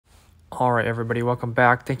All right, everybody, welcome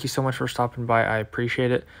back. Thank you so much for stopping by. I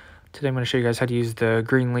appreciate it. Today I'm going to show you guys how to use the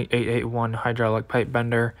Greenlee 881 hydraulic pipe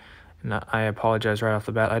bender. And I apologize right off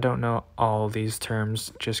the bat. I don't know all these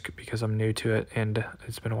terms just because I'm new to it and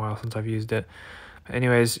it's been a while since I've used it. But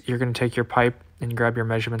anyways, you're going to take your pipe and grab your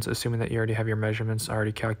measurements, assuming that you already have your measurements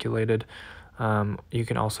already calculated. You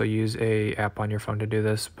can also use a app on your phone to do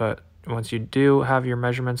this, but once you do have your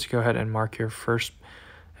measurements, go ahead and mark your first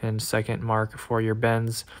and second mark for your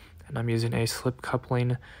bends. And I'm using a slip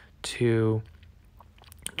coupling to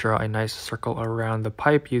draw a nice circle around the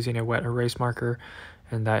pipe using a wet erase marker,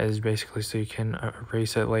 and that is basically so you can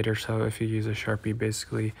erase it later. So if you use a Sharpie,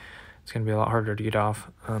 basically it's going to be a lot harder to get off.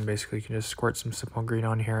 Basically you can just squirt some simple green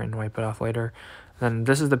on here and wipe it off later. Then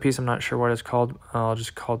this is the piece, I'm not sure what it's called. I'll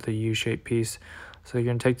just call it the U-shaped piece. So you're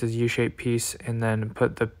going to take this U-shaped piece and then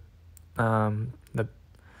put the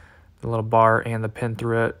little bar and the pin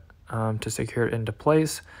through it to secure it into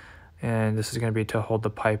place. And this is going to be to hold the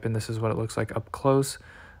pipe, and this is what it looks like up close.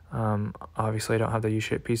 Obviously I don't have the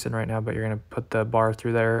U-shaped piece in right now, but you're going to put the bar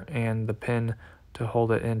through there and the pin to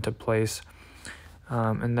hold it into place.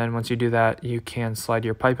 And then once you do that, you can slide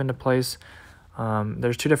your pipe into place.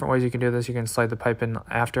 There's two different ways you can do this. You can slide the pipe in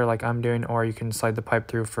after, like I'm doing, or you can slide the pipe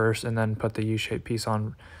through first and then put the U-shaped piece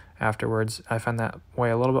on afterwards. I find that way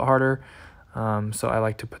a little bit harder, so I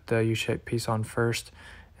like to put the U-shaped piece on first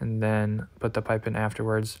and then put the pipe in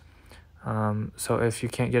afterwards. So if you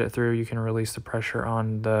can't get it through, you can release the pressure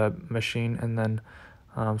on the machine and then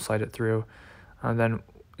slide it through. Then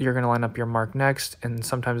you're going to line up your mark next, and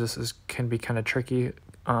sometimes this can be kind of tricky,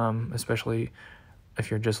 especially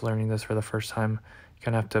if you're just learning this for the first time. You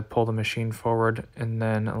kind of have to pull the machine forward and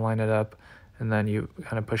then line it up, and then you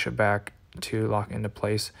kind of push it back to lock into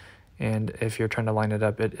place. And if you're trying to line it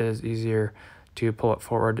up, it is easier to pull it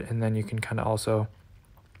forward, and then you can kind of also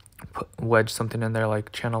wedge something in there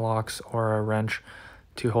like channel locks or a wrench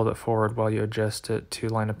to hold it forward while you adjust it to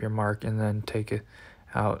line up your mark, and then take it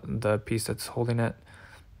out the piece that's holding it,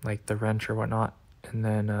 like the wrench or whatnot, and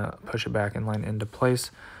then push it back and line it into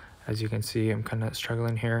place. As you can see, I'm kind of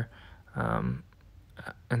struggling here. And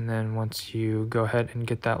then once you go ahead and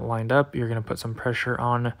get that lined up, you're going to put some pressure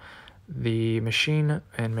on the machine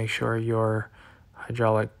and make sure your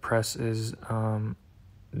hydraulic press is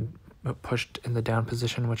pushed in the down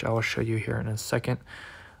position, which I will show you here in a second.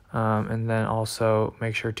 And then also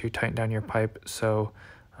make sure to tighten down your pipe so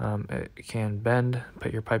it can bend.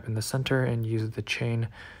 Put your pipe in the center and use the chain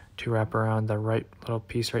to wrap around the right little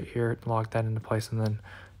piece right here, lock that into place, and then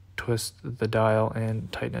twist the dial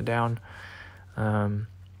and tighten it down. So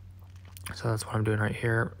that's what I'm doing right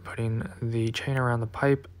here, putting the chain around the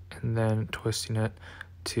pipe and then twisting it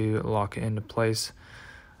to lock it into place.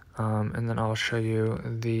 And then I'll show you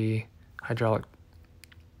the hydraulic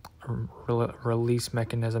release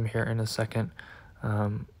mechanism here in a second.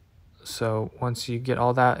 So once you get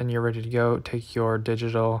all that and you're ready to go, take your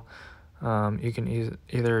digital, you can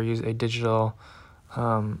either use a digital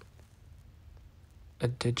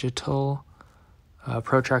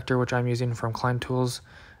protractor, which I'm using from Klein Tools,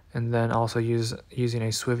 and then also using a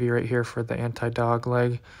swivvy right here for the anti-dog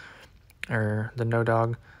leg, or the no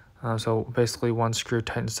dog. So basically one screw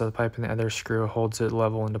tightens to the pipe and the other screw holds it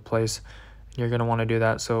level into place. You're going to want to do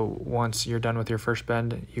that so once you're done with your first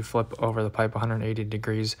bend, you flip over the pipe 180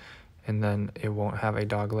 degrees, and then it won't have a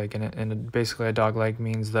dog leg in it. And basically a dog leg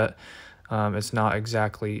means that it's not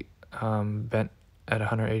exactly bent at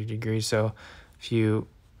 180 degrees. So if you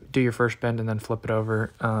do your first bend and then flip it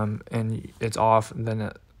over and it's off,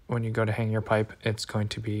 then when you go to hang your pipe, it's going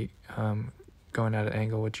to be going at an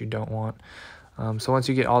angle, which you don't want. So once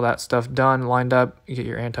you get all that stuff done, lined up, you get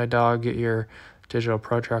your anti-dog, get your digital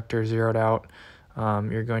protractor zeroed out,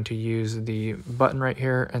 you're going to use the button right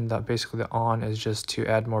here, and basically the on is just to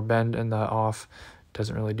add more bend, and the off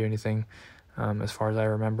doesn't really do anything as far as I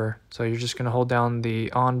remember. So you're just going to hold down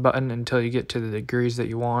the on button until you get to the degrees that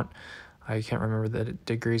you want. I can't remember the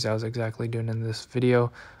degrees I was exactly doing in this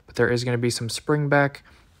video, but there is going to be some spring back.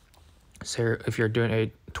 So if you're doing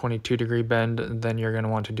a 22 degree bend, then you're going to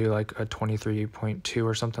want to do like a 23.2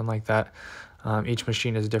 or something like that. Each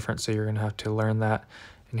machine is different, so you're going to have to learn that.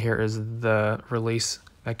 And here is the release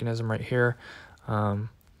mechanism right here.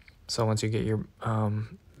 So once you get your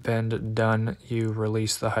bend done, you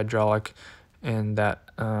release the hydraulic, and that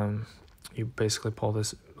you basically pull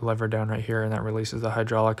this lever down right here, and that releases the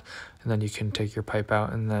hydraulic, and then you can take your pipe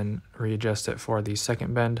out and then readjust it for the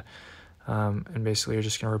second bend. And basically you're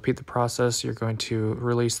just going to repeat the process. You're going to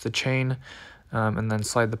release the chain and then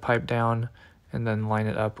slide the pipe down and then line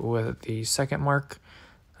it up with the second mark,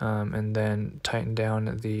 and then tighten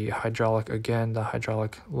down the hydraulic again, the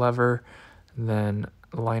hydraulic lever, and then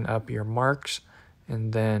line up your marks,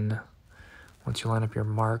 and then once you line up your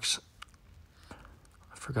marks,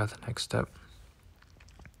 I forgot the next step.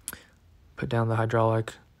 Put down the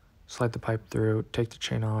hydraulic, slide the pipe through, take the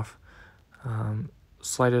chain off,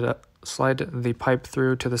 slide the pipe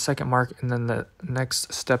through to the second mark, and then the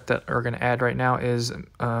next step that we're going to add right now is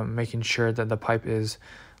making sure that the pipe is,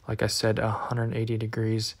 like I said, 180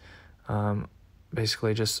 degrees.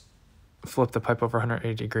 Basically just flip the pipe over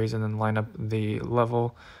 180 degrees and then line up the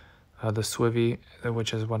level, the Swivy,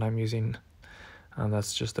 which is what I'm using.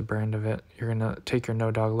 That's just the brand of it. You're going to take your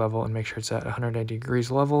no dog level and make sure it's at 180 degrees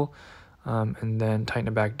level, and then tighten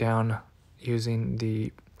it back down using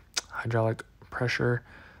the hydraulic pressure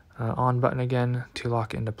on button again to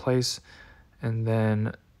lock it into place, and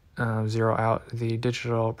then zero out the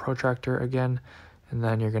digital protractor again, and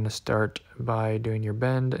then you're going to start by doing your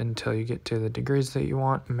bend until you get to the degrees that you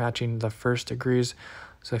want, matching the first degrees.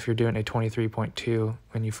 So if you're doing a 23.2,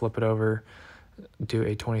 when you flip it over, do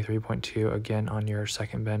a 23.2 again on your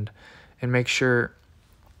second bend, and make sure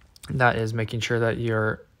that is making sure that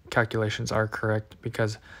your calculations are correct,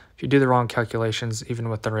 because if you do the wrong calculations, even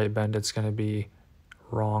with the right bend, it's going to be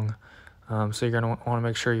wrong. So you're going to want to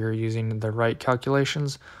make sure you're using the right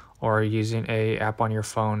calculations, or using a app on your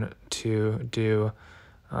phone to do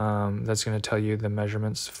that's going to tell you the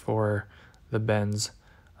measurements for the bends.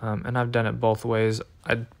 And I've done it both ways.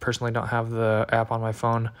 I personally don't have the app on my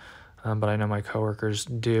phone, but I know my coworkers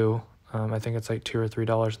do. I think it's like $2 or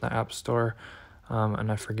 $3 in the app store,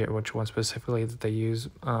 and I forget which one specifically that they use.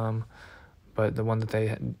 But the one that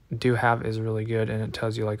they do have is really good, and it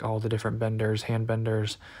tells you like all the different benders, hand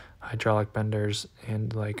benders, hydraulic benders,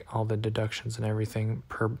 and like all the deductions and everything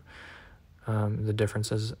per the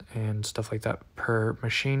differences and stuff like that per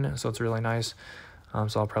machine. So it's really nice.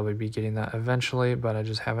 So I'll probably be getting that eventually, but I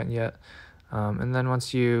just haven't yet. And then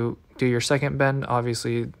once you do your second bend,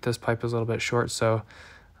 obviously this pipe is a little bit short, so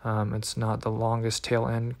it's not the longest tail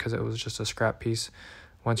end because it was just a scrap piece.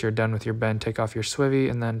 Once you're done with your bend, take off your Swivy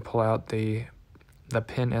and then pull out the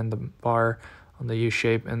pin and the bar on the U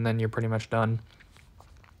shape, and then you're pretty much done.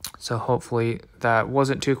 So hopefully that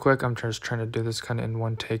wasn't too quick. I'm just trying to do this kind of in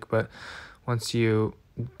one take, but once you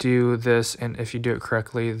do this, and if you do it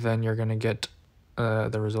correctly, then you're going to get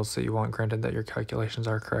the results that you want, granted that your calculations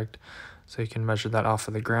are correct. So you can measure that off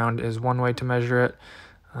of the ground is one way to measure it.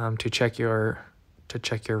 To check your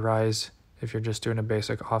rise, if you're just doing a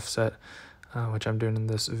basic offset, which I'm doing in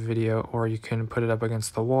this video, or you can put it up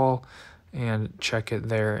against the wall and check it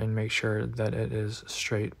there and make sure that it is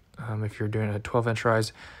straight. If you're doing a 12-inch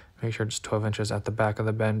rise, make sure it's 12 inches at the back of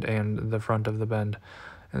the bend and the front of the bend.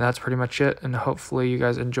 And that's pretty much it, and hopefully you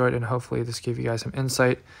guys enjoyed, and hopefully this gave you guys some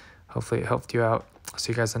insight. Hopefully it helped you out. I'll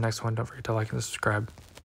see you guys in the next one. Don't forget to like and subscribe.